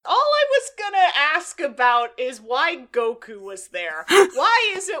ask about is why Goku was there.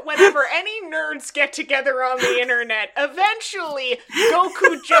 Why is it whenever any nerds get together on the internet, eventually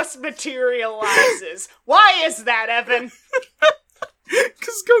Goku just materializes? Why is that, Evan?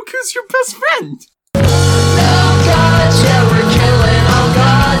 Because Goku's your best friend. Oh gods, yeah, we're killing all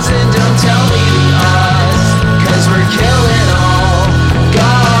gods, and don't tell me the odds, 'cause we're killing all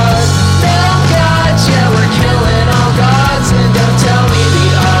gods. Oh gods, yeah, we're killing all gods, and don't tell me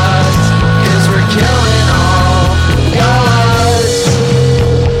the odds, 'cause we're killing all gods.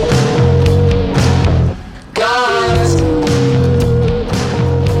 Gods.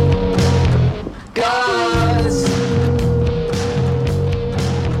 Gods.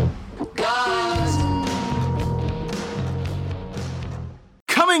 Gods.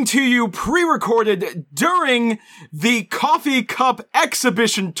 Coming to you pre-recorded during the Coffee Cup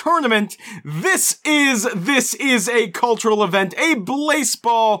Exhibition Tournament, this is a cultural event, a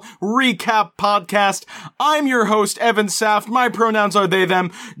Blaseball recap podcast. I'm your host, Evan Saft. My pronouns are they,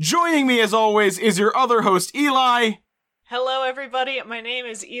 them. Joining me, as always, is your other host, Eli. Hello, everybody. My name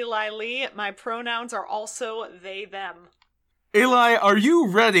is Eli Lee. My pronouns are also they, them. Eli, are you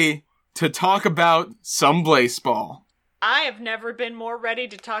ready to talk about some Blaseball? I have never been more ready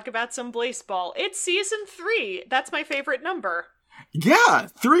to talk about some Blaseball. It's season 3. That's my favorite number. Yeah,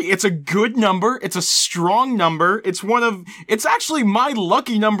 3. It's a good number. It's a strong number. It's actually my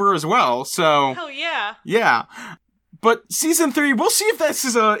lucky number as well, so. Hell yeah. Yeah. But season 3, we'll see if this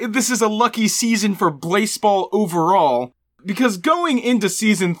is a lucky season for Blaseball overall, because going into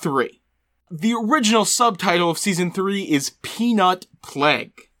season 3, the original subtitle of season 3 is Peanut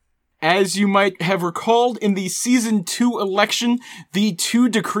Plague. As you might have recalled, in the Season 2 election, the 2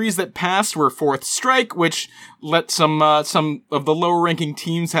 decrees that passed were Fourth Strike, which let some of the lower-ranking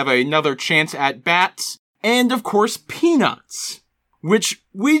teams have another chance at bats, and, of course, Peanuts, which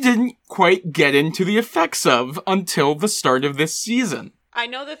we didn't quite get into the effects of until the start of this season. I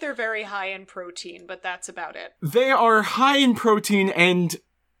know that they're very high in protein, but that's about it. They are high in protein and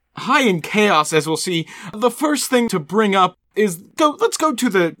high in chaos, as we'll see. The first thing to bring up is let's go to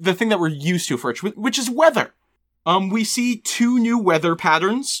the thing that we're used to first, which is weather. We see 2 new weather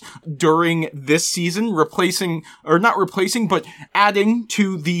patterns during this season, but adding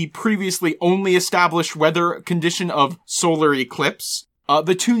to the previously only established weather condition of solar eclipse.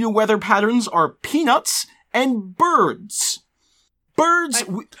 The 2 new weather patterns are peanuts and birds. Birds.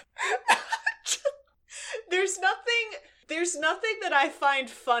 There's nothing that I find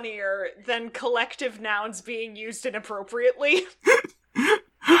funnier than collective nouns being used inappropriately.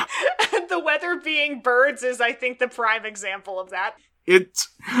 And the weather being birds is, I think, the prime example of that. It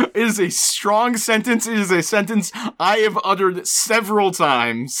is a strong sentence. It is a sentence I have uttered several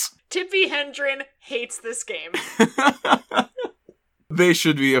times. Tippi Hendren hates this game. They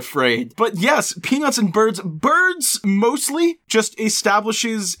should be afraid. But yes, peanuts and birds. Birds mostly just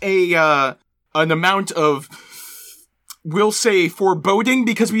establishes an amount of, we'll say, foreboding,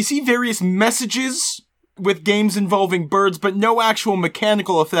 because we see various messages with games involving birds, but no actual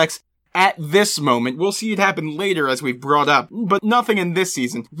mechanical effects at this moment. We'll see it happen later, as we've brought up, but nothing in this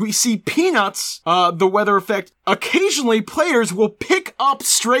season. We see peanuts, the weather effect. Occasionally, players will pick up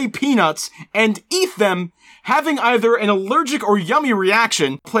stray peanuts and eat them, having either an allergic or yummy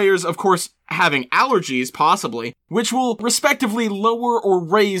reaction. Players, of course, having allergies, possibly, which will respectively lower or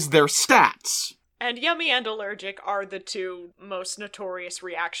raise their stats. And yummy and allergic are the 2 most notorious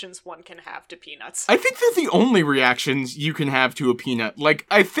reactions one can have to peanuts. I think they're the only reactions you can have to a peanut. Like,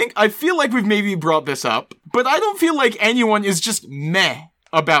 I feel like we've maybe brought this up, but I don't feel like anyone is just meh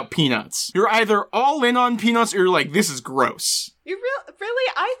about peanuts. You're either all in on peanuts or you're like, this is gross.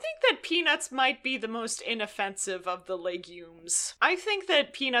 Really? I think that peanuts might be the most inoffensive of the legumes. I think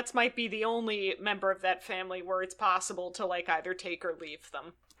that peanuts might be the only member of that family where it's possible to, either take or leave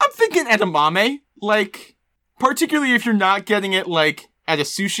them. I'm thinking edamame, particularly if you're not getting it, at a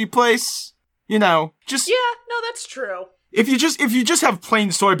sushi place, just... Yeah, no, that's true. If you just have plain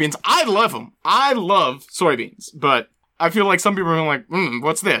soybeans, I love them. I love soybeans, but I feel like some people are like,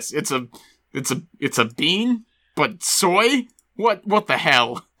 what's this? It's a bean, but soy? What the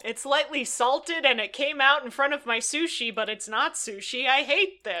hell? It's lightly salted and it came out in front of my sushi, but it's not sushi. I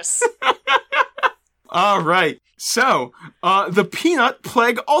hate this. Alright, so, the peanut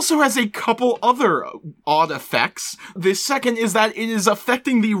plague also has a couple other odd effects. The second is that it is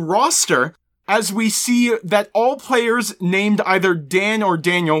affecting the roster, as we see that all players named either Dan or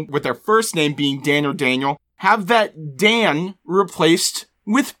Daniel, with their first name being Dan or Daniel, have that Dan replaced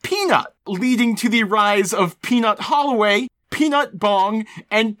with Peanut, leading to the rise of Peanut Holloway, Peanut Bong,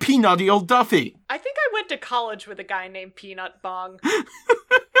 and Peanutial Duffy. I think I went to college with a guy named Peanut Bong.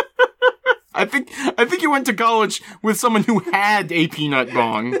 I think you went to college with someone who had a peanut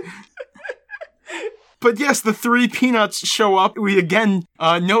bong. But yes, the 3 peanuts show up. We again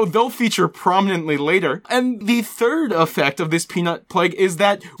know they'll feature prominently later. And the third effect of this peanut plague is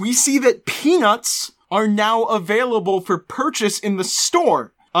that we see that peanuts are now available for purchase in the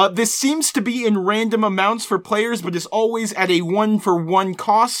store. This seems to be in random amounts for players, but is always at a 1-for-1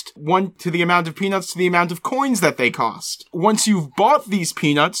 cost. 1 to the amount of peanuts to the amount of coins that they cost. Once you've bought these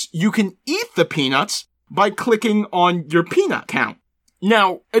peanuts, you can eat the peanuts by clicking on your peanut count.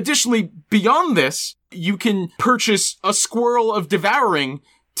 Now, additionally, beyond this, you can purchase a Squirrel of Devouring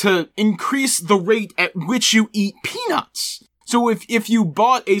to increase the rate at which you eat peanuts. So if you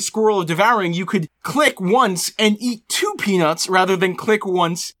bought a Squirrel of Devouring, you could click once and eat 2 peanuts rather than click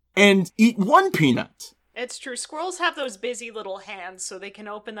once and eat 1 peanut. It's true. Squirrels have those busy little hands, so they can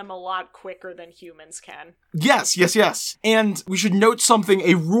open them a lot quicker than humans can. Yes. And we should note something,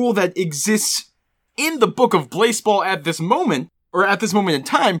 a rule that exists in the Book of Blaseball at this moment in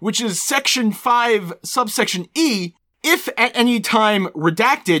time, which is Section 5, subsection E, if at any time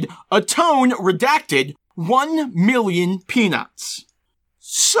redacted, atone redacted 1 million peanuts.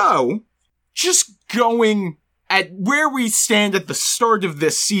 So, just going at where we stand at the start of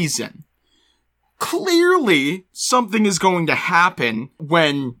this season, clearly something is going to happen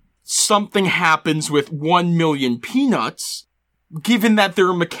when something happens with 1 million peanuts. Given that there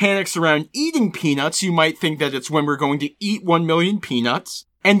are mechanics around eating peanuts, you might think that it's when we're going to eat 1 million peanuts.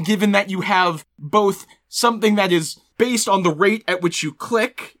 And given that you have both something that is based on the rate at which you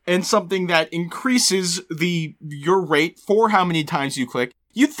click and something that increases your rate for how many times you click,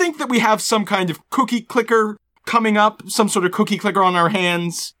 you'd think that we have some kind of cookie clicker coming up, some sort of cookie clicker on our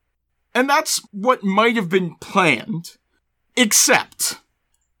hands. And that's what might have been planned. Except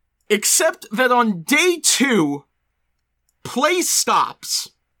that on day 2, play stops,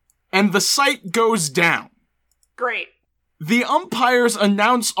 and the site goes down. Great. The umpires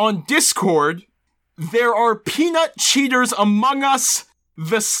announce on Discord, there are peanut cheaters among us.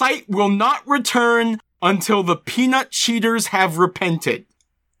 The site will not return until the peanut cheaters have repented.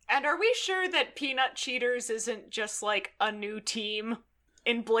 And are we sure that Peanut Cheaters isn't just like a new team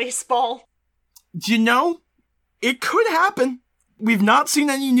in Blaseball? You know, it could happen. We've not seen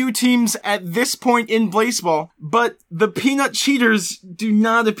any new teams at this point in Blaseball, but the Peanut Cheaters do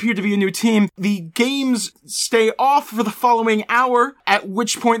not appear to be a new team. The games stay off for the following hour, at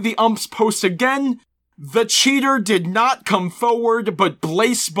which point the umps post again. The cheater did not come forward, but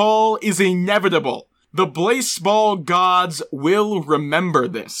Blaseball is inevitable. The Blaseball gods will remember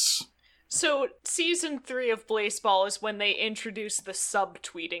this. So, Season 3 of Blaseball is when they introduce the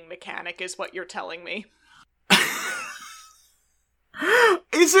subtweeting mechanic, is what you're telling me.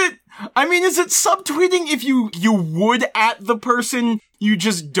 Is it subtweeting if you would at the person, you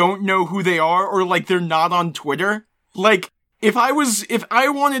just don't know who they are, or like they're not on Twitter? Like, if I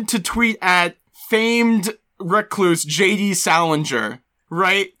wanted to tweet at famed recluse JD Salinger,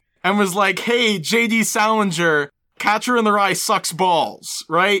 right? And was like, hey, JD Salinger, Catcher in the Rye sucks balls,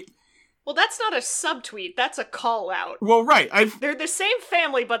 right? Well, that's not a subtweet, that's a call-out. Well, right, They're the same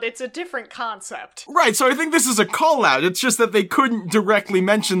family, but it's a different concept. Right, so I think this is a call-out. It's just that they couldn't directly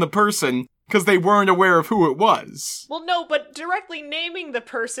mention the person because they weren't aware of who it was. Well, no, but directly naming the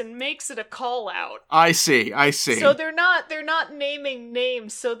person makes it a call-out. I see. So they're not naming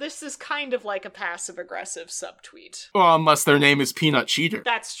names, so this is kind of like a passive-aggressive subtweet. Well, unless their name is Peanut Cheater.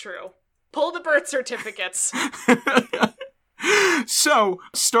 That's true. Pull the birth certificates. So,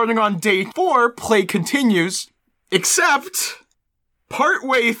 starting on day 4, play continues, except,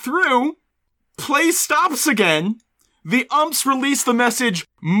 partway through, play stops again. The umps release the message,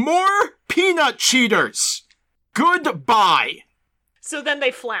 more peanut cheaters. Goodbye. So then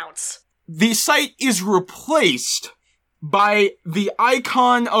they flounce. The site is replaced by the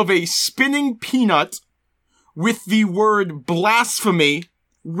icon of a spinning peanut with the word blasphemy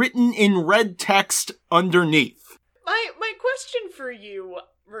written in red text underneath. My question for you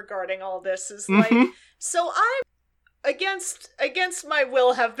regarding all this is like, so I, against my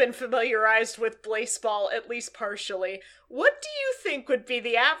will, have been familiarized with Blaseball, at least partially. What do you think would be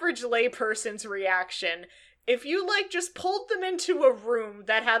the average layperson's reaction if you, just pulled them into a room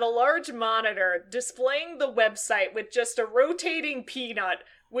that had a large monitor displaying the website with just a rotating peanut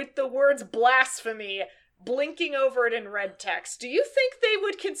with the words blasphemy blinking over it in red text? Do you think they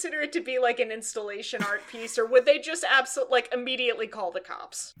would consider it to be like an installation art piece, or would they just immediately call the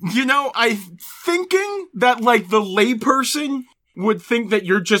cops? You know, I'm thinking that the layperson would think that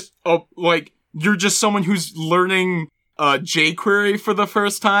you're just someone who's learning jQuery for the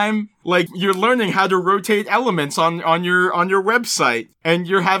first time. Like, you're learning how to rotate elements on your website, and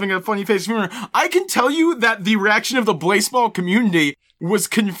you're having a funny face humor. I can tell you that the reaction of the Blaseball community was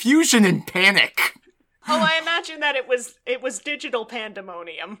confusion and panic. Oh, I imagine that it was digital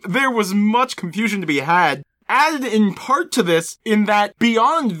pandemonium. There was much confusion to be had. Added in part to this, in that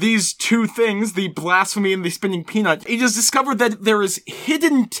beyond these two things, the blasphemy and the spinning peanut, it is discovered that there is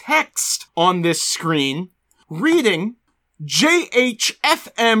hidden text on this screen reading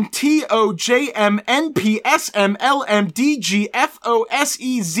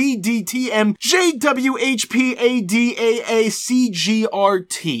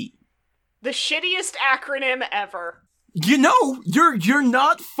The shittiest acronym ever. You know, you're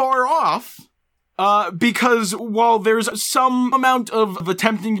not far off. Because while there's some amount of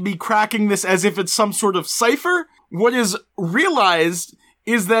attempting to be cracking this as if it's some sort of cipher, what is realized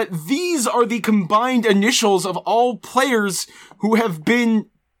is that these are the combined initials of all players who have been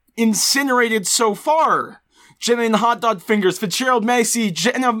incinerated so far. Jenna and the Hot Dog Fingers, Fitzgerald Macy,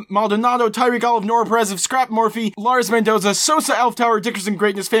 Jenna Maldonado, Tyreek Olive, Nora Perez of Scrap Morphe, Lars Mendoza, Sosa Elf Tower, Dickerson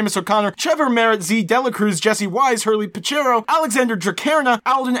Greatness, Famous O'Connor, Trevor Merritt, Z Delacruz, Jesse Wise, Hurley Pachero, Alexander Dracarna,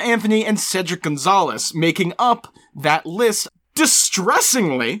 Alden Anthony, and Cedric Gonzalez, making up that list.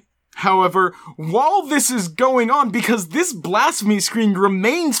 Distressingly, however, while this is going on, because this blasphemy screen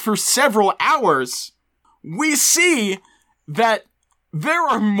remains for several hours, we see that there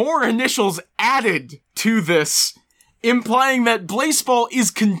are more initials added to this, implying that Blaseball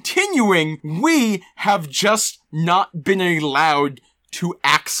is continuing. We have just not been allowed to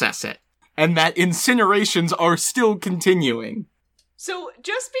access it, and that incinerations are still continuing. So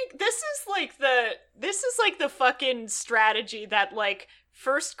this is like the fucking strategy that like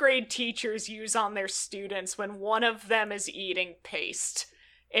first grade teachers use on their students when one of them is eating paste.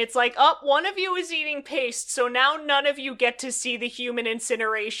 It's like, one of you is eating paste, so now none of you get to see the human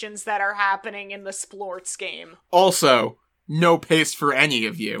incinerations that are happening in the Splorts game. Also, no paste for any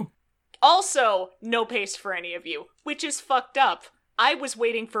of you. Also, no paste for any of you, which is fucked up. I was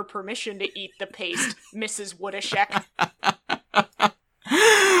waiting for permission to eat the paste, Mrs. Woodashek.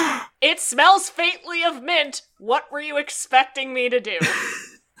 It smells faintly of mint. What were you expecting me to do?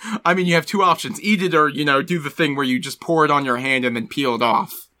 I mean, you have two options. Eat it or, do the thing where you just pour it on your hand and then peel it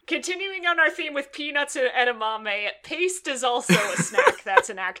off. Continuing on our theme with peanuts and edamame, paste is also a snack that's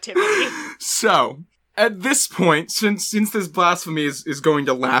an activity. So, at this point, since this blasphemy is going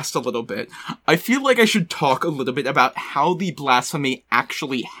to last a little bit, I feel like I should talk a little bit about how the blasphemy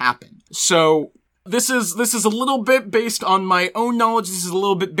actually happened. So, this is a little bit based on my own knowledge. This is a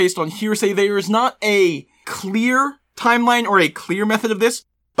little bit based on hearsay. There is not a clear timeline or a clear method of this.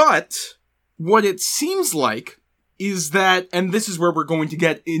 But what it seems like is that, and this is where we're going to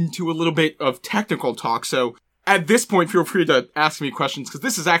get into a little bit of technical talk, so at this point feel free to ask me questions, because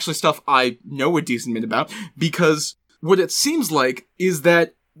this is actually stuff I know a decent bit about, because what it seems like is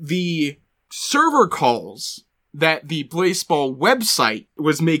that the server calls that the Blaseball website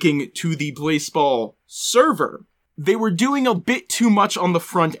was making to the Blaseball server, they were doing a bit too much on the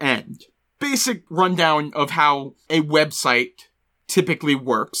front end. Basic rundown of how a website typically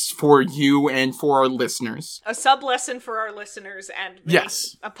works for you and for our listeners. A sub-lesson for our listeners and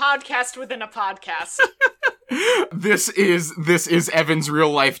yes, a podcast within a podcast. This is Evan's real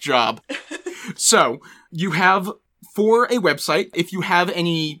life job. So, you have, for a website, if you have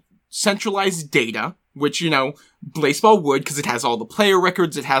any centralized data, which, Blaseball would, because it has all the player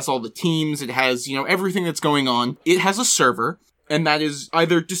records, it has all the teams, it has, everything that's going on. It has a server, and that is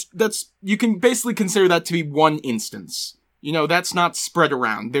either you can basically consider that to be one instance. That's not spread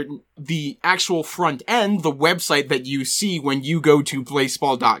around. The actual front end, the website that you see when you go to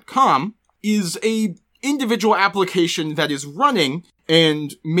Blaseball.com, is a individual application that is running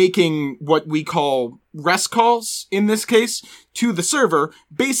and making what we call REST calls, in this case, to the server,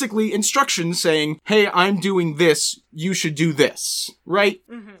 basically instructions saying, hey, I'm doing this, you should do this, right?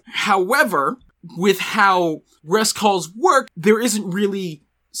 Mm-hmm. However, with how REST calls work, there isn't really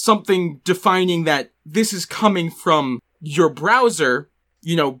something defining that this is coming from your browser,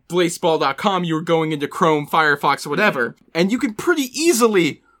 Blaseball.com, you're going into Chrome, Firefox, or whatever, and you can pretty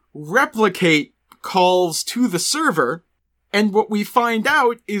easily replicate calls to the server, and what we find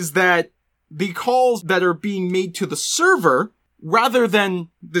out is that the calls that are being made to the server, rather than,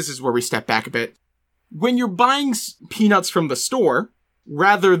 this is where we step back a bit, when you're buying peanuts from the store,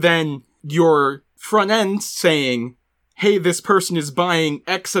 rather than your front end saying, hey, this person is buying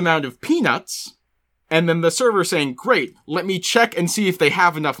X amount of peanuts, and then the server saying, great, let me check and see if they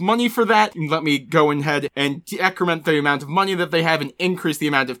have enough money for that, and let me go ahead and decrement the amount of money that they have and increase the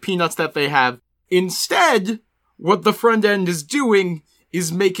amount of peanuts that they have. Instead, what the front end is doing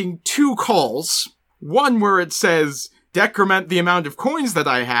is making two calls. One where it says, decrement the amount of coins that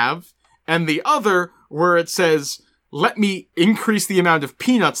I have, and the other where it says, let me increase the amount of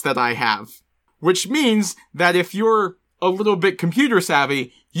peanuts that I have. Which means that if you're a little bit computer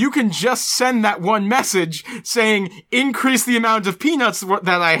savvy, you can just send that one message saying, increase the amount of peanuts that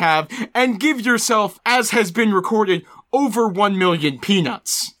I have, and give yourself, as has been recorded, over 1 million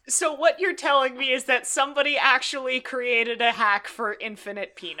peanuts. So what you're telling me is that somebody actually created a hack for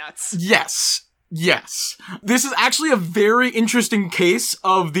infinite peanuts. Yes. Yes. This is actually a very interesting case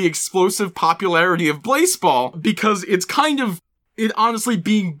of the explosive popularity of Blaseball, because it's it honestly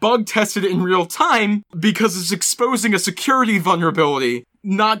being bug tested in real time, because it's exposing a security vulnerability.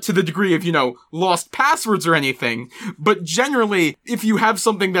 Not to the degree of, lost passwords or anything, but generally, if you have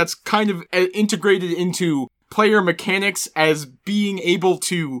something that's kind of integrated into player mechanics as being able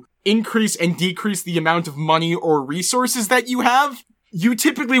to increase and decrease the amount of money or resources that you have, you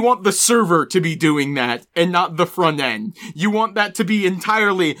typically want the server to be doing that and not the front end. You want that to be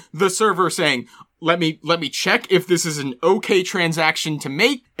entirely the server saying, let me check if this is an okay transaction to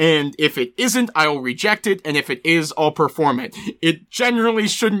make, and if it isn't, I'll reject it, and if it is, I'll perform it. It generally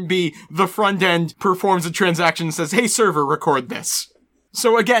shouldn't be the front end performs a transaction and says, hey server, record this.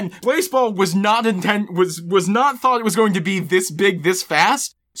 So again, Blaseball was not thought it was going to be this big this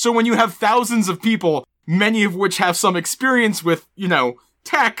fast. So when you have thousands of people, many of which have some experience with,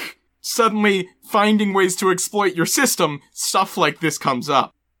 tech, suddenly finding ways to exploit your system, stuff like this comes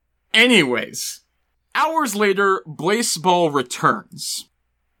up. Anyways, hours later, Blaseball returns.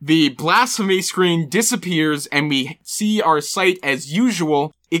 The blasphemy screen disappears and we see our site as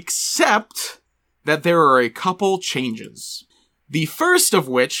usual, except that there are a couple changes. The first of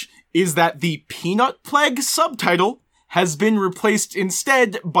which is that the Peanut Plague subtitle has been replaced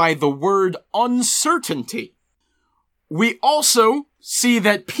instead by the word uncertainty. We also see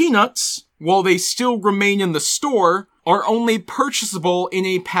that peanuts, while they still remain in the store, are only purchasable in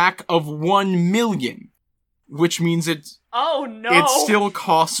a pack of 1 million, which means it still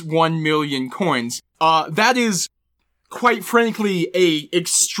costs 1 million coins. That is, quite frankly, a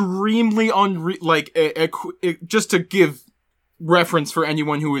extremely just to give reference for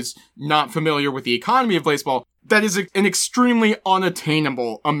anyone who is not familiar with the economy of Blaseball, that is an extremely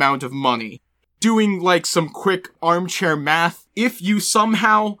unattainable amount of money. Doing some quick armchair math, if you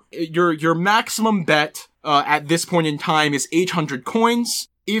somehow, your maximum bet at this point in time is 800 coins.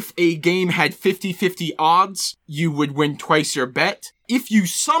 If a game had 50-50 odds, you would win twice your bet. If you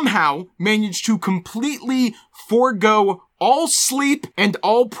somehow manage to completely forego all sleep and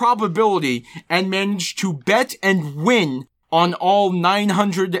all probability and manage to bet and win on all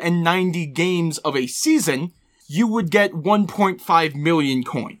 990 games of a season, you would get 1.5 million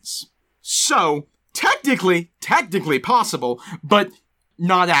coins. So, technically possible, but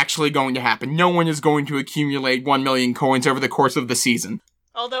not actually going to happen. No one is going to accumulate 1 million coins over the course of the season.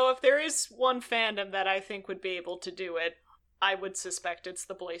 Although if there is one fandom that I think would be able to do it, I would suspect it's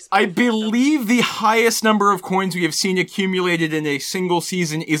the Blaseball I fandom. believe the highest number of coins we have seen accumulated in a single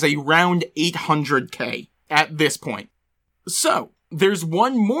season is around 800k at this point. So, there's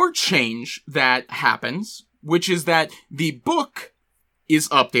one more change that happens, which is that the book is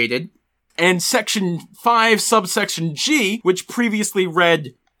updated, and Section 5, subsection G, which previously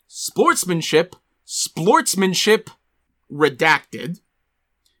read sportsmanship, redacted,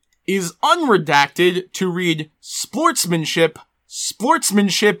 is unredacted to read sportsmanship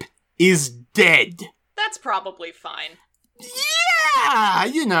is dead. That's probably fine. Yeah,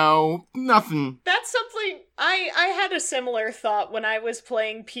 nothing. That's something, I had a similar thought when I was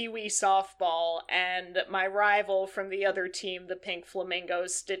playing Pee Wee softball, and my rival from the other team, the Pink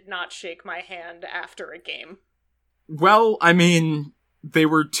Flamingos, did not shake my hand after a game. Well, they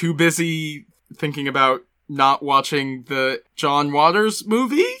were too busy thinking about not watching the John Waters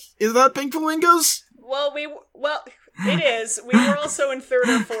movie? Is that Pink Flamingos? Well, it is. We were also in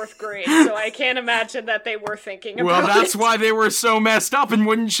 3rd or 4th grade, so I can't imagine that they were thinking about it. Well, that's why they were so messed up and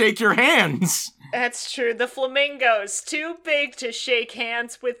wouldn't shake your hands. That's true. The Flamingos, too big to shake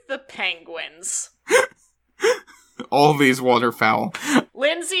hands with the Penguins. All these waterfowl.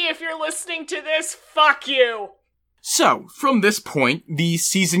 Lindsay, if you're listening to this, fuck you! So, from this point, the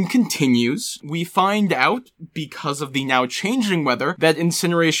season continues. We find out, because of the now changing weather, that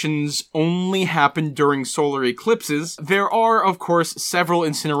incinerations only happen during solar eclipses. There are, of course, several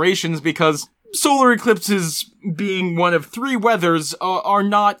incinerations because solar eclipses being one of three weathers are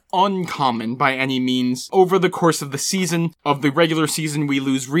not uncommon by any means. Over the course of the regular season, we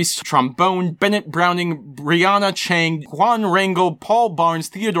lose Reese Trombone, Bennett Browning, Brianna Chang, Juan Rangel, Paul Barnes,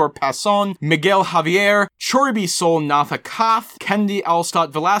 Theodore Passon, Miguel Javier, Chorby Sol, Natha Kath, Kendi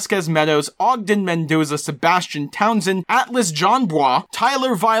Alstott, Velasquez Meadows, Ogden Mendoza, Sebastian Townsend, Atlas John Bois,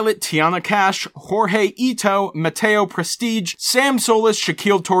 Tyler Violet, Tiana Cash, Jorge Ito, Mateo Prestige, Sam Solis,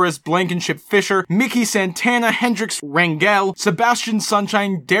 Shaquille Torres, Blankenship Fisher, Mickey Santana, Hendrix Rangel, Sebastian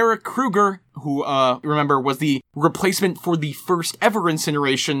Sunshine, Derek Kruger, who, remember, was the replacement for the first ever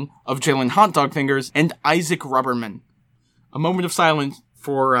incineration of Jalen Hot Dog Fingers, and Isaac Rubberman. A moment of silence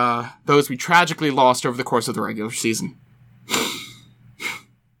for, those we tragically lost over the course of the regular season.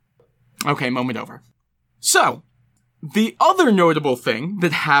 Okay, moment over. So, the other notable thing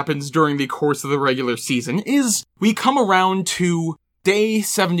that happens during the course of the regular season is we come around to day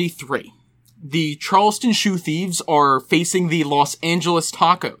 73. The Charleston Shoe Thieves are facing the Los Angeles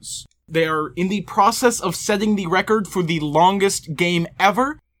Tacos. They are in the process of setting the record for the longest game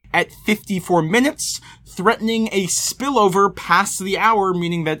ever at 54 minutes, threatening a spillover past the hour,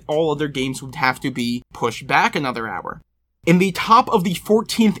 meaning that all other games would have to be pushed back another hour. In the top of the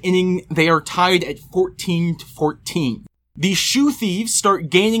 14th inning, they are tied at 14-14. The Shoe Thieves start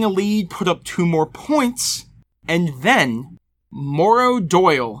gaining a lead, put up 2 more points, and then Morrow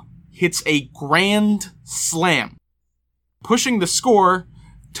Doyle hits a grand slam, pushing the score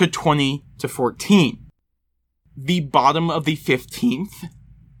to 20-14. The bottom of the 15th,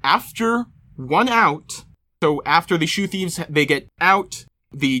 after 1 out, so after the Shoe Thieves, they get out,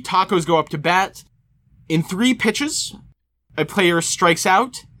 the Tacos go up to bat. In 3 pitches, a player strikes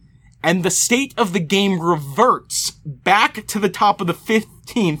out, and the state of the game reverts back to the top of the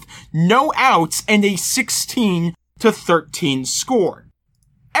 15th, no outs, and a 16-13 score.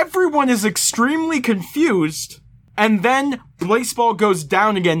 Everyone is extremely confused, and then baseball goes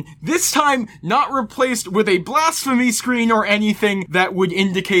down again, this time not replaced with a blasphemy screen or anything that would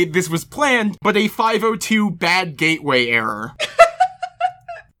indicate this was planned, but a 502 bad gateway error.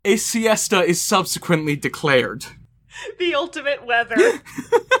 A siesta is subsequently declared. The ultimate weather.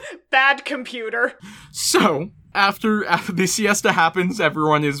 Bad computer. So, after the siesta happens,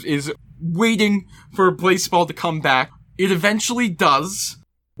 everyone is waiting for baseball to come back. It eventually does.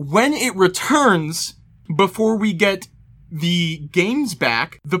 When it returns, before we get the games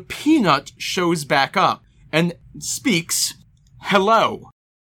back, the Peanut shows back up and speaks, "Hello.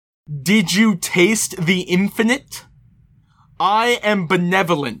 Did you taste the infinite? I am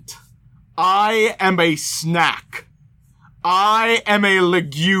benevolent. I am a snack. I am a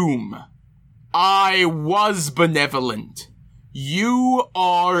legume. I was benevolent. You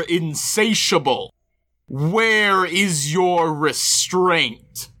are insatiable. Where is your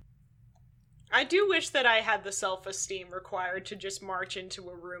restraint?" I do wish that I had the self-esteem required to just march into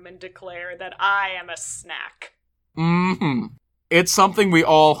a room and declare that I am a snack. It's something we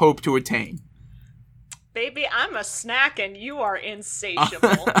all hope to attain. Baby, I'm a snack and you are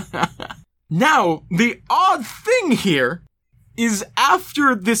insatiable. Now, the odd thing here is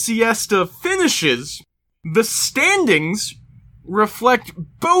after the siesta finishes, the standings reflect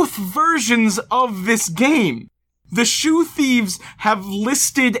both versions of this game. The Shoe Thieves have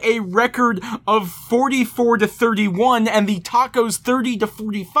listed a record of 44-31 and the Tacos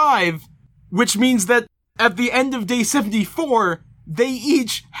 30-45, which means that at the end of day 74, they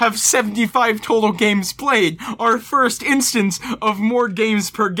each have 75 total games played, our first instance of more games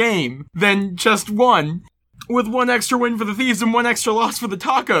per game than just one, with 1 extra win for the Thieves and 1 extra loss for the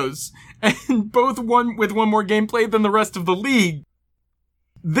Tacos, and both with 1 more game played than the rest of the league.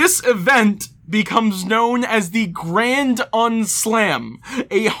 This event becomes known as the Grand Unslam,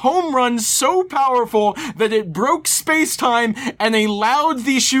 a home run so powerful that it broke space-time and allowed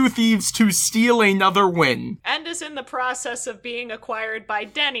the Shoe Thieves to steal another win. And is in the process of being acquired by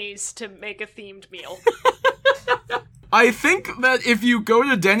Denny's to make a themed meal. I think that if you go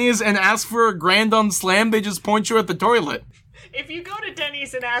to Denny's and ask for a Grand Unslam, they just point you at the toilet. If you go to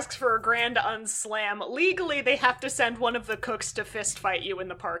Denny's and ask for a Grand Unslam, legally they have to send one of the cooks to fist fight you in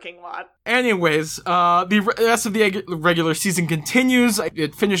the parking lot. Anyways, the rest of the regular season continues.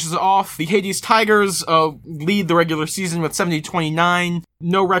 It finishes off. The Hades Tigers lead the regular season with 70-29.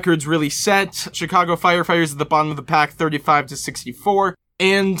 No records really set. Chicago Firefighters at the bottom of the pack, 35-64.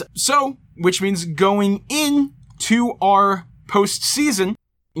 And so, which means going in to our postseason,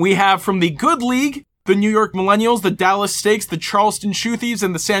 we have from the Good League, the New York Millennials, the Dallas Stakes, the Charleston Shoe Thieves,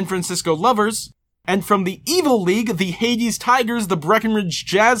 and the San Francisco Lovers. And from the Evil League, the Hades Tigers, the Breckenridge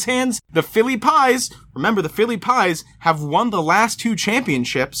Jazz Hands, the Philly Pies. Remember, the Philly Pies have won the last 2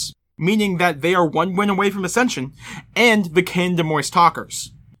 championships. meaning that they are one win away from Ascension, and the Canada Moist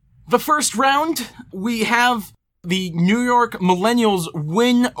Talkers. The first round, we have the New York Millennials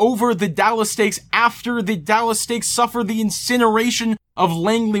win over the Dallas Stakes after the Dallas Stakes suffer the incineration of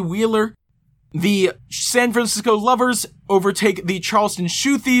Langley Wheeler. The San Francisco Lovers overtake the Charleston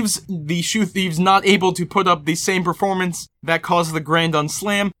Shoe Thieves, the Shoe Thieves not able to put up the same performance that caused the Grand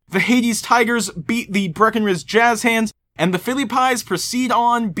Unslam. The Hades Tigers beat the Breckenridge Jazz Hands, and the Philly Pies proceed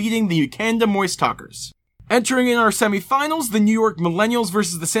on, beating the Canada Moist Talkers. Entering in our semifinals, the New York Millennials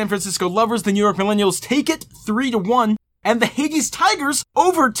versus the San Francisco Lovers. The New York Millennials take it 3-1, and the Hades Tigers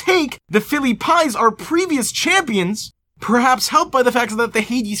overtake the Philly Pies, our previous champions, perhaps helped by the fact that the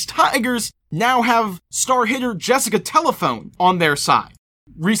Hades Tigers now have star hitter Jessica Telephone on their side,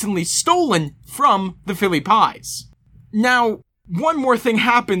 recently stolen from the Philly Pies. Now, one more thing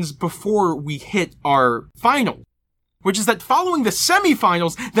happens before we hit our final, which is that following the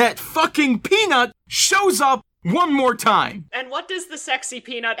semifinals, that fucking Peanut shows up one more time. And what does the sexy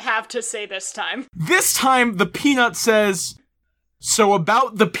Peanut have to say this time? This time, the Peanut says, "So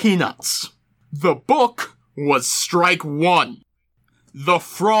about the Peanuts. The book was strike 1. The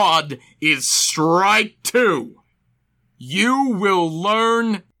fraud is strike 2. You will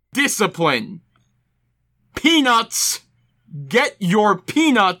learn discipline. Peanuts, get your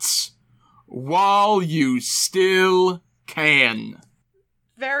peanuts while you still can."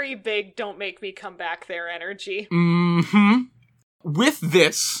 Very big don't make me come back there energy. With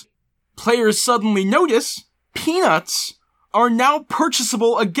this, players suddenly notice peanuts are now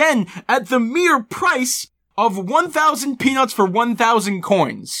purchasable again at the mere price of 1,000 peanuts for 1,000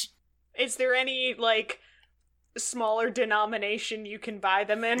 coins. Is there any, smaller denomination you can buy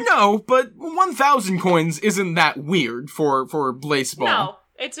them in? No, but 1,000 coins isn't that weird for Blaseball. No,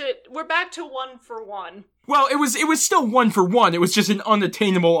 we're back to 1 for 1. Well, it was still 1 for 1. It was just an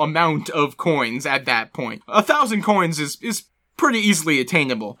unattainable amount of coins at that point. 1,000 coins is pretty easily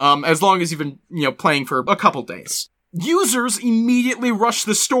attainable, as long as you've been, playing for a couple days. Users immediately rush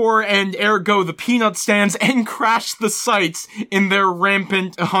the store and ergo the peanut stands and crash the sites in their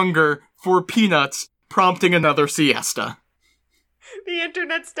rampant hunger for peanuts, prompting another siesta. The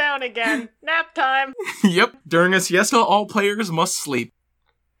internet's down again. Nap time. Yep, during a siesta, all players must sleep.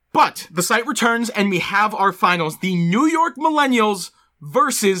 But the site returns and we have our finals. The New York Millennials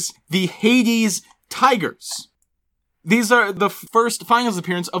versus the Hades Tigers. These are the first finals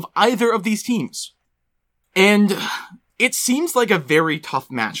appearance of either of these teams. And it seems like a very tough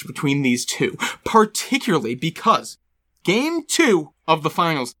match between these two, particularly because Game 2 of the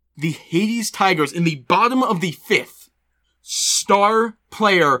finals, the Hades Tigers in the bottom of the 5th, star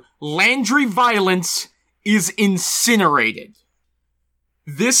player Landry Violence is incinerated.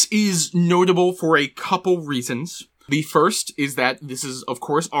 This is notable for a couple reasons. The first is that this is, of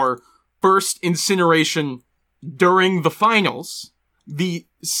course, our first incineration during the finals. The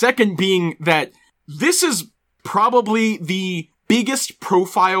second being that this is probably the biggest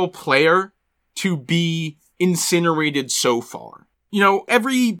profile player to be incinerated so far.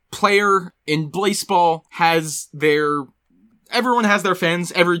 Every player in Blaseball everyone has their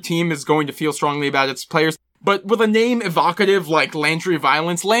fans. Every team is going to feel strongly about its players. But with a name evocative like Landry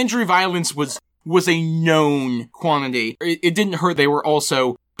Violence was a known quantity. It didn't hurt they were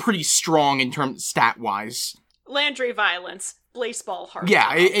also pretty strong in terms stat-wise. Landry Violence. Blaseball heart.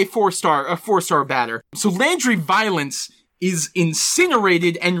 Yeah, a 4-star batter. So Landry Violence is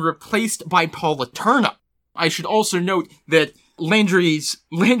incinerated and replaced by Paula Turnip. I should also note that Landry's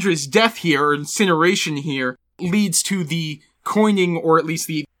death here, or incineration here, leads to the coining, or at least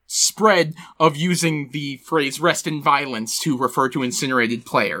the spread of using the phrase rest in violence to refer to incinerated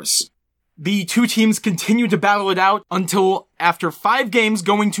players. The two teams continue to battle it out until after 5 games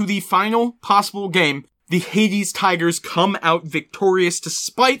going to the final possible game, the Hades Tigers come out victorious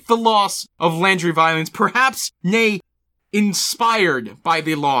despite the loss of Landry Violence, perhaps, nay, inspired by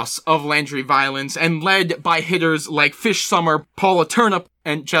the loss of Landry Violence, and led by hitters like Fish Summer, Paula Turnip,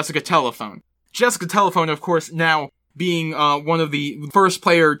 and Jessica Telephone. Jessica Telephone, of course, now being one of the first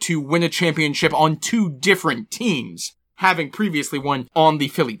player to win a championship on 2 different teams, having previously won on the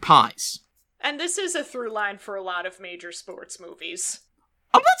Philly Pies. And this is a through line for a lot of major sports movies.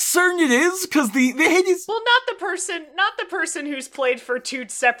 I'm not certain it is, because the Hades... Well, not the person who's played for 2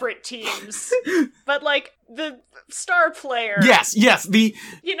 separate teams, but, the star player. Yes, maybe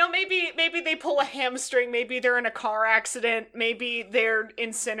they pull a hamstring, maybe they're in a car accident, maybe they're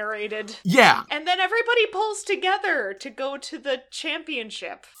incinerated. Yeah. And then everybody pulls together to go to the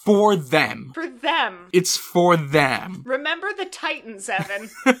championship. For them. For them. It's for them. Remember the Titans, Evan.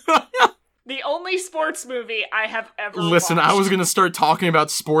 The only sports movie I have ever Listen, watched. I was gonna start talking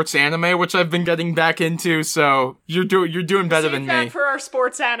about sports anime, which I've been getting back into, so you're doing better Save than that me. for our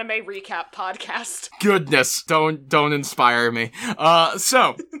sports anime recap podcast. Goodness, don't inspire me.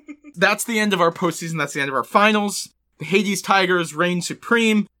 So that's the end of our postseason. That's the end of our finals. The Hades Tigers reign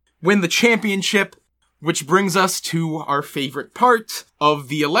supreme, win the championship, which brings us to our favorite part of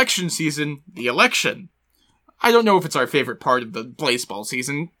the election season, the election. I don't know if it's our favorite part of the baseball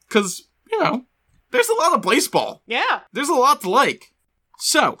season, because, there's a lot of baseball. Yeah. There's a lot to like.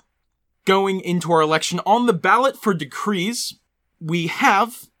 So, going into our election, on the ballot for decrees, we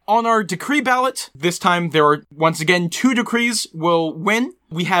have, on our decree ballot, this time there are, once again, 2 decrees will win.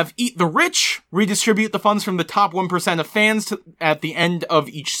 We have Eat the Rich, redistribute the funds from the top 1% of fans at the end of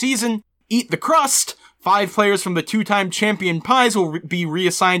each season. Eat the Crust, 5 players from the 2-time champion Pies will be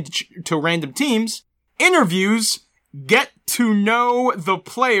reassigned to random teams. Interviews, get to know the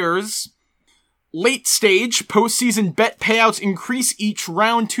players. Late stage, postseason bet payouts increase each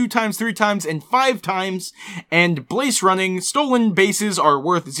round 2 times, 3 times, and 5 times. And Blaze running, stolen bases are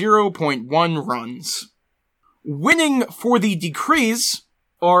worth 0.1 runs. Winning for the decrees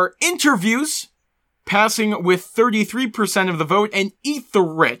are Interviews, passing with 33% of the vote, and Eat the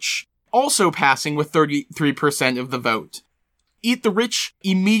Rich, also passing with 33% of the vote. Eat the Rich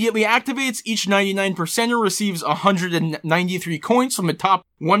immediately activates. Each 99%er receives 193 coins from the top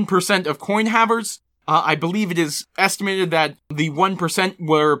 1% of coin havers. I believe it is estimated that the 1%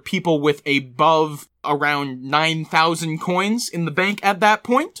 were people with above around 9,000 coins in the bank at that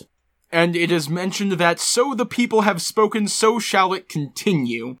point. And it is mentioned that so the people have spoken, so shall it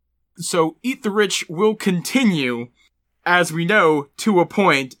continue. So Eat the Rich will continue, as we know, to a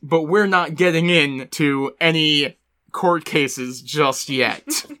point, but we're not getting into any court cases just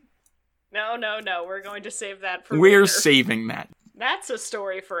yet. No. We're going to save that for We're later. saving that. That's a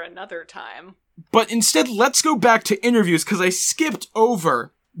story for another time. But instead, let's go back to interviews, because I skipped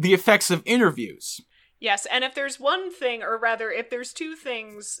over the effects of interviews. Yes, and if there's one thing, or rather, if there's 2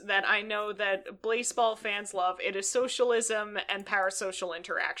 things that I know that baseball fans love, it is socialism and parasocial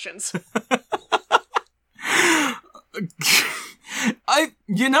interactions.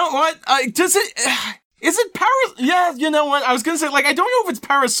 You know what? Is it yeah, you know what? I was gonna say, I don't know if it's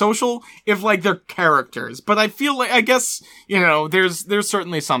parasocial, if, they're characters, but I feel I guess, there's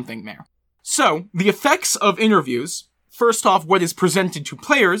certainly something there. So, the effects of interviews, first off, what is presented to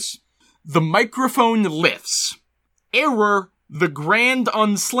players, the microphone lifts. Error, the grand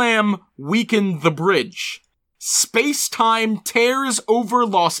unslam weakened the bridge. Space-time tears over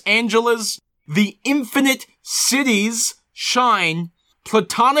Los Angeles. The infinite cities shine.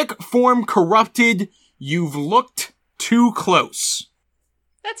 Platonic form corrupted. You've looked too close.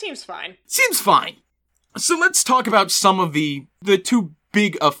 That seems fine. Seems fine. So let's talk about some of the 2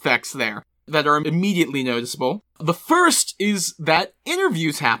 big effects there that are immediately noticeable. The first is that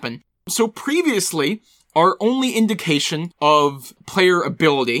interviews happen. So previously, our only indication of player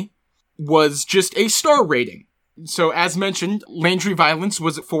ability was just a star rating. So as mentioned, Landry Violence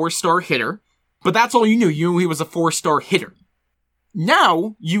was a 4-star hitter, but that's all you knew. You knew he was a 4-star hitter.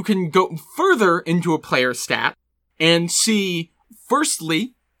 Now, you can go further into a player stat and see,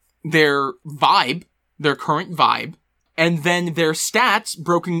 firstly, their vibe, their current vibe, and then their stats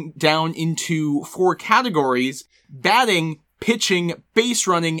broken down into 4 categories: batting, pitching, base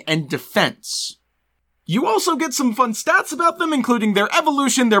running, and defense. You also get some fun stats about them, including their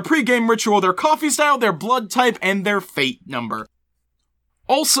evolution, their pregame ritual, their coffee style, their blood type, and their fate number.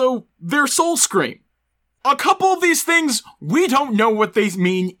 Also, their soul scream. A couple of these things, we don't know what they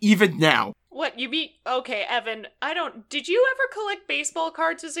mean even now. What, you mean... Okay, Evan, Did you ever collect baseball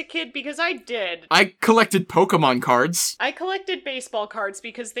cards as a kid? Because I did. I collected Pokemon cards. I collected baseball cards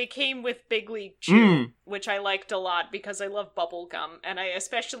because they came with Big League Chew, which I liked a lot because I love bubblegum, and I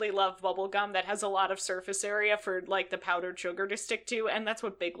especially love bubblegum that has a lot of surface area for, the powdered sugar to stick to, and that's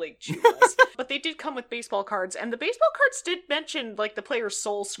what Big League Chew was. But they did come with baseball cards, and the baseball cards did mention, the player's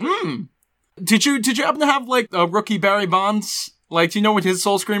soul scream. Did you happen to have, a rookie Barry Bonds? Do you know what his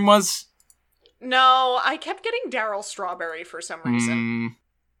soul scream was? No, I kept getting Daryl Strawberry for some reason.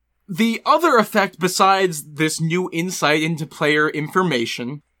 The other effect besides this new insight into player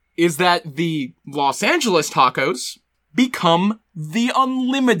information is that the Los Angeles tacos become the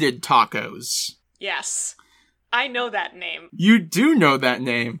unlimited tacos. Yes. I know that name. You do know that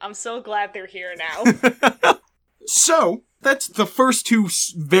name. I'm so glad they're here now. So, that's the first 2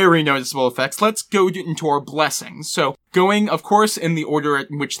 very noticeable effects. Let's go into our blessings. So, going, of course, in the order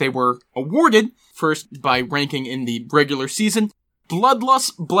in which they were awarded, first by ranking in the regular season,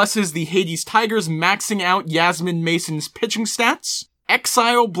 Bloodlust blesses the Hades Tigers, maxing out Yasmin Mason's pitching stats.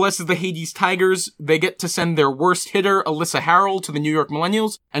 Exile blesses the Hades Tigers. They get to send their worst hitter, Alyssa Harrell, to the New York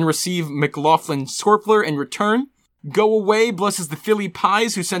Millennials and receive McLaughlin Scorpler in return. Go Away blesses the Philly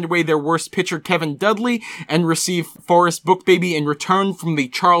Pies, who send away their worst pitcher, Kevin Dudley, and receive Forrest Bookbaby in return from the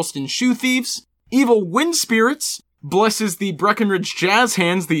Charleston Shoe Thieves. Evil Wind Spirits blesses the Breckenridge Jazz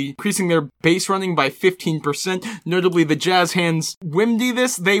Hands, increasing their base running by 15%. Notably, the Jazz Hands Wimdy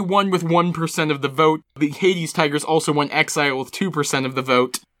this. They won with 1% of the vote. The Hades Tigers also won Exile with 2% of the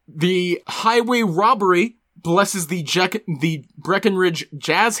vote. The Highway Robbery blesses the Breckenridge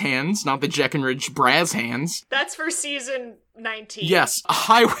Jazz Hands, not the Breckenridge Brass Hands. That's for season 19. Yes,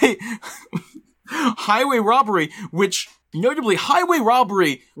 Highway Robbery, which, notably, Highway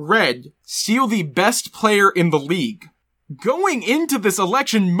Robbery read, steal the best player in the league. Going into this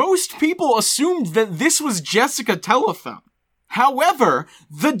election, most people assumed that this was Jessica Telephone. However,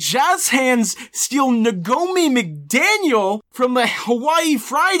 the Jazz Hands steal Nagomi McDaniel from the Hawaii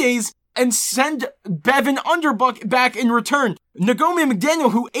Fridays and send Bevan Underbuck back in return. Nagomi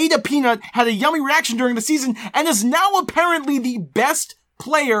McDaniel, who ate a peanut, had a yummy reaction during the season, and is now apparently the best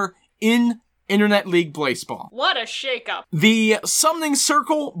player in Internet League Baseball. What a shakeup. The Summoning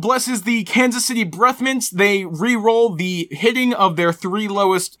Circle blesses the Kansas City Breathmints. They re-roll the hitting of their 3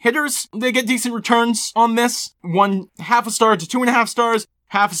 lowest hitters. They get decent returns on this. 1/2 a star to 2.5 stars,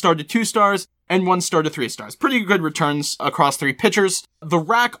 1/2 a star to 2 stars, and 1 star to 3 stars. Pretty good returns across 3 pitchers. The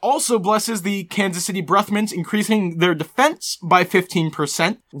Rack also blesses the Kansas City Breathmints, increasing their defense by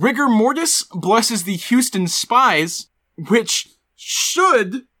 15%. Rigor Mortis blesses the Houston Spies, which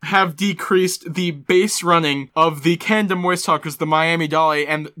should have decreased the base running of the Canada Moist Hawkers, the Miami Dolly,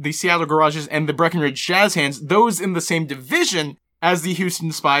 and the Seattle Garages, and the Breckenridge Jazz Hands, those in the same division as the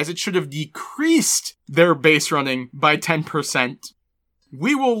Houston Spies. It should have decreased their base running by 10%.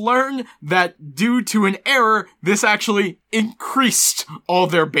 We will learn that due to an error, this actually increased all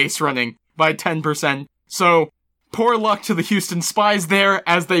their base running by 10%. So, poor luck to the Houston Spies there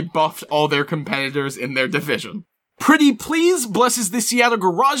as they buffed all their competitors in their division. Pretty Please blesses the Seattle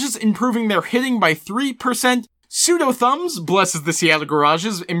Garages, improving their hitting by 3%. Pseudo Thumbs blesses the Seattle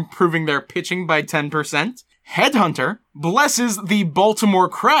Garages, improving their pitching by 10%. Headhunter blesses the Baltimore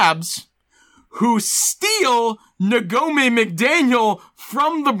Crabs, who steal Nagomi McDaniel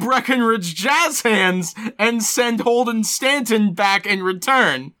from the Breckenridge Jazz Hands and send Holden Stanton back in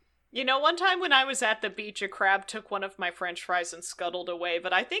return. You know, one time when I was at the beach, a crab took one of my french fries and scuttled away,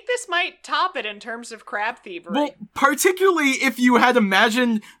 but I think this might top it in terms of crab thievery. Well, particularly if you had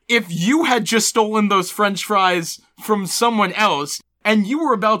imagined if you had just stolen those french fries from someone else, and you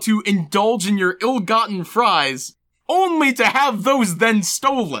were about to indulge in your ill-gotten fries, only to have those then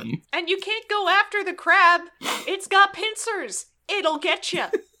stolen. And you can't go after the crab. It's got pincers. It'll get you.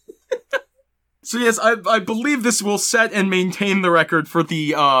 So yes, I believe this will set and maintain the record for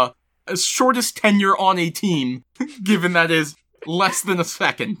the, shortest tenure on a team, given that is less than a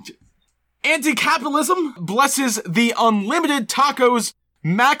second. Anti-capitalism blesses the Unlimited Tacos,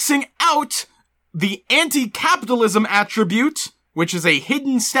 maxing out the anti-capitalism attribute, which is a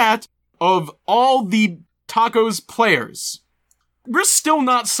hidden stat of all the Tacos players. We're still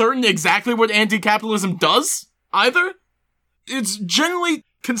not certain exactly what anti-capitalism does, either. It's generally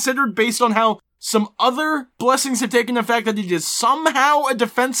considered based on how some other blessings have taken effect that it is somehow a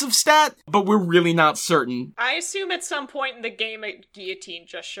defensive stat, but we're really not certain. I assume at some point in the game a guillotine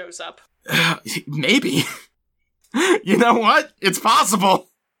just shows up. Maybe. You know what? It's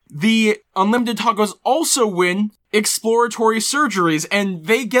possible. The Unlimited Tacos also win exploratory surgeries, and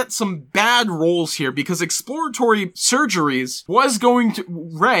they get some bad rolls here because exploratory surgeries was going to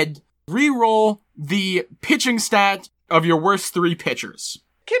re-roll the pitching stat of your worst 3 pitchers.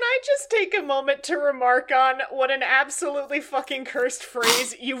 Can I just take a moment to remark on what an absolutely fucking cursed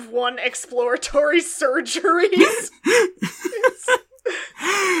phrase you've won exploratory surgeries?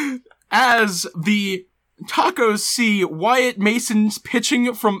 As the Tacos see Wyatt Mason's pitching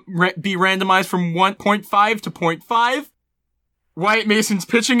be randomized from 1.5 to 0.5. Wyatt Mason's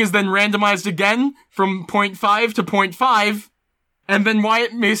pitching is then randomized again from 0.5 to 0.5. And then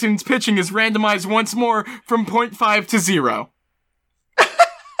Wyatt Mason's pitching is randomized once more from 0.5 to 0.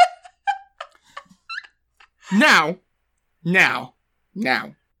 Now,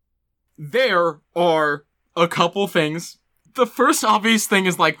 there are a couple things. The first obvious thing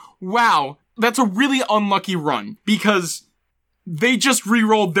is like, wow, that's a really unlucky run, because they just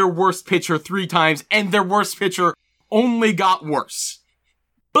re-rolled their worst pitcher 3 times, and their worst pitcher only got worse.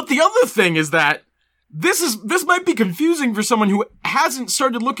 But the other thing is that this might be confusing for someone who hasn't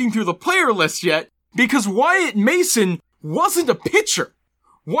started looking through the player list yet, because Wyatt Mason wasn't a pitcher.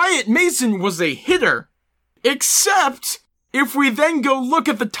 Wyatt Mason was a hitter. Except if we then go look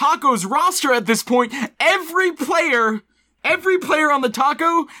at the Tacos roster at this point, every player on the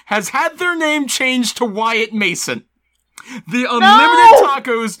Taco has had their name changed to Wyatt Mason. The Unlimited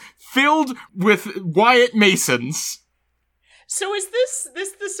Tacos filled with Wyatt Masons. So is this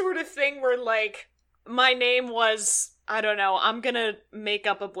the sort of thing where, like, my name was, I don't know, I'm gonna make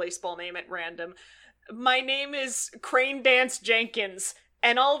up a baseball name at random. My name is Crane Dance Jenkins,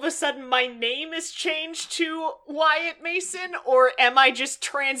 and all of a sudden my name is changed to Wyatt Mason, or am I just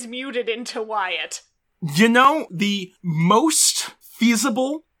transmuted into Wyatt? You know, the most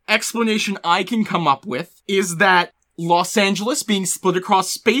feasible explanation I can come up with is that Los Angeles being split across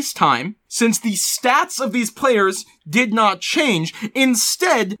space-time, since the stats of these players did not change,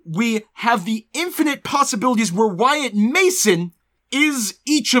 instead, we have the infinite possibilities where Wyatt Mason is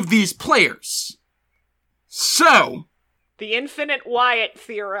each of these players. So, The infinite Wyatt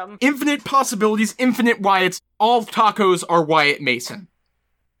theorem. infinite possibilities, infinite Wyatts, all Tacos are Wyatt Mason.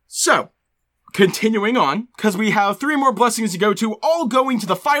 So, continuing on, because we have 3 more blessings to go to, all going to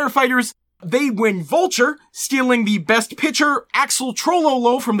the Firefighters. They win Vulture, stealing the best pitcher, Axel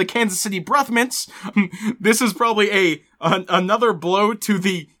Trololo from the Kansas City Breath Mints. This is probably another blow to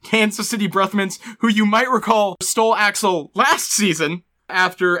the Kansas City Breath Mints, who you might recall stole Axel last season,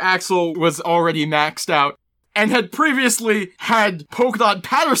 after Axel was already maxed out, and had previously had Polka Dot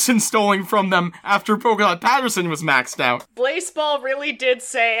Patterson stolen from them after Polka Dot Patterson was maxed out. Blaseball really did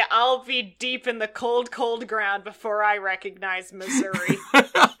say, I'll be deep in the cold, cold ground before I recognize Missouri.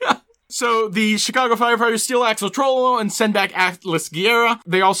 So the Chicago Firefighters steal Axel Trololo and send back Atlas Guerra.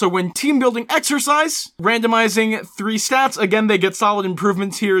 They also win team building exercise, randomizing 3 stats. Again, they get solid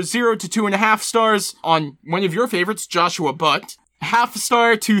improvements here, 0 to 2.5 stars on one of your favorites, Joshua Butt. Half a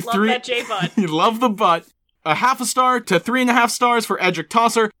star to Love 3. that J Butt. You love the butt. A half a star to 3.5 stars for Edric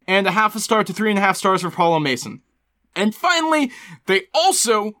Tosser, and a half a star to 3.5 stars for Paulo Mason. And finally, they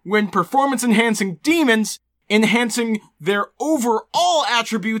also win performance enhancing demons, enhancing their overall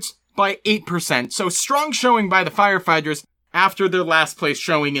attributes by 8%. So strong showing by the Firefighters after their last place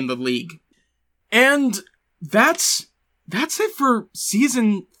showing in the league. And that's it for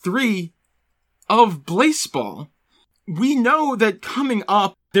season 3 of Blaseball. We know that coming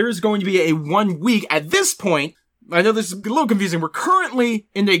up, there is going to be a 1 week. At this point, I know this is a little confusing. We're currently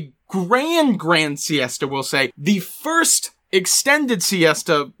in a grand siesta, we'll say. The first extended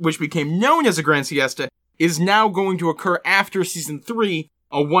siesta, which became known as a grand siesta, is now going to occur after season 3,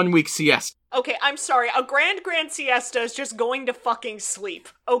 a 1 week siesta. Okay, I'm sorry. A grand siesta is just going to fucking sleep,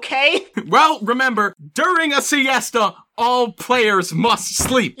 okay? Well, remember, during a siesta, all players must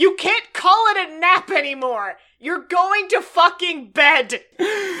sleep. You can't call it a nap anymore! You're going to fucking bed!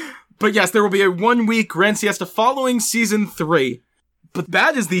 But yes, there will be a 1 week grand siesta following season 3. But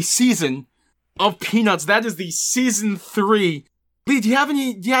that is the season of Peanuts. That is the season 3. Lee, do you have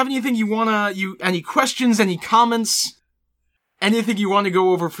anything any questions, any comments? Anything you want to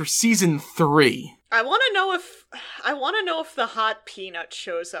go over for season 3? I want to know if the hot peanut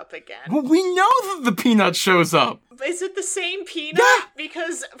shows up again. Well, we know that the Peanut shows up. Is it the same peanut? Yeah.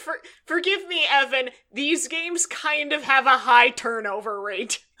 Because, forgive me, Evan, these games kind of have a high turnover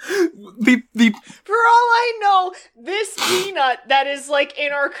rate. The For all I know, this peanut that is, like,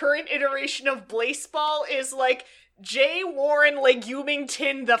 in our current iteration of Blaseball is, like, J. Warren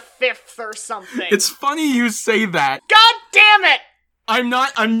Legumington the Fifth or something. It's funny you say that. God damn it! I'm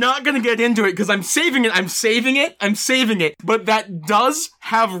not gonna get into it because I'm saving it. But that does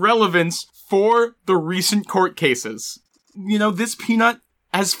have relevance for the recent court cases. You know, this Peanut,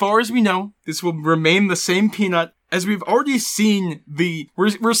 as far as we know, this will remain the same Peanut as we've already seen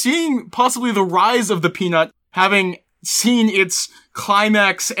we're seeing possibly the rise of the Peanut, having seen its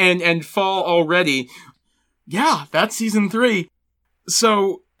climax and fall already. Yeah, that's season 3.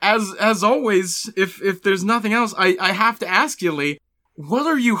 So, as always, if there's nothing else, I have to ask you, Lee, what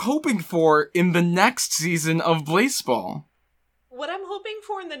are you hoping for in the next season of Blaseball? What I'm hoping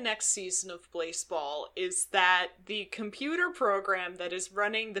for in the next season of Blaseball is that the computer program that is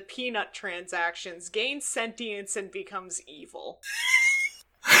running the peanut transactions gains sentience and becomes evil.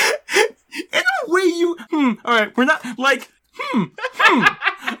 In a way alright, we're not, like,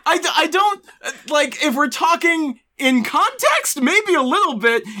 I don't, like, if we're talking in context, maybe a little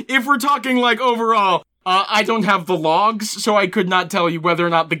bit. If we're talking, like, overall, I don't have the logs, so I could not tell you whether or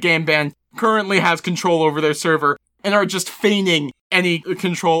not the game band currently has control over their server and are just feigning any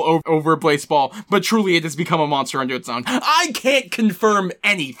control over Blaseball, but truly it has become a monster unto its own. I can't confirm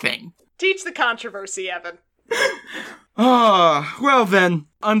anything. Teach the controversy, Evan. Well then,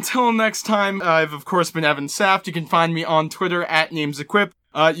 until next time, I've of course been Evan Saft. You can find me on Twitter at NamesEquip.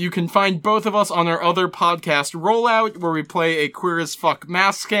 You can find both of us on our other podcast, Rollout, where we play a Queer as Fuck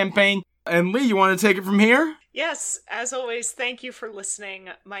mask campaign. And Lee, you want to take it from here? Yes, as always, thank you for listening.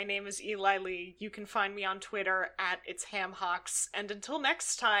 My name is Eli Lee. You can find me on Twitter at itshamhawks. And until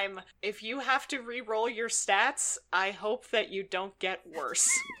next time, if you have to re-roll your stats, I hope that you don't get worse.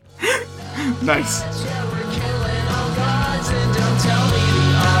 Nice. Yeah, we're killing all gods, and don't tell me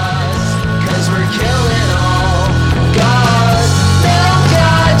the odds, 'cause we're killing all gods. No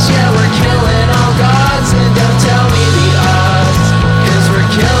gods, yeah, we're killing all gods, and don't tell me the odds, 'cause we're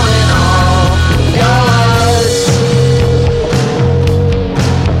killing all gods.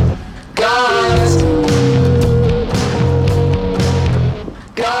 Gods.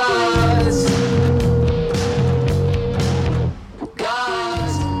 Gods.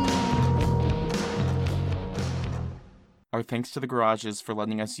 Gods. Our thanks to the Garages for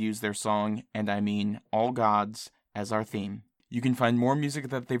letting us use their song, and I mean All Gods, as our theme. You can find more music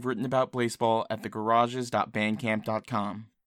that they've written about Blaseball at thegarages.bandcamp.com.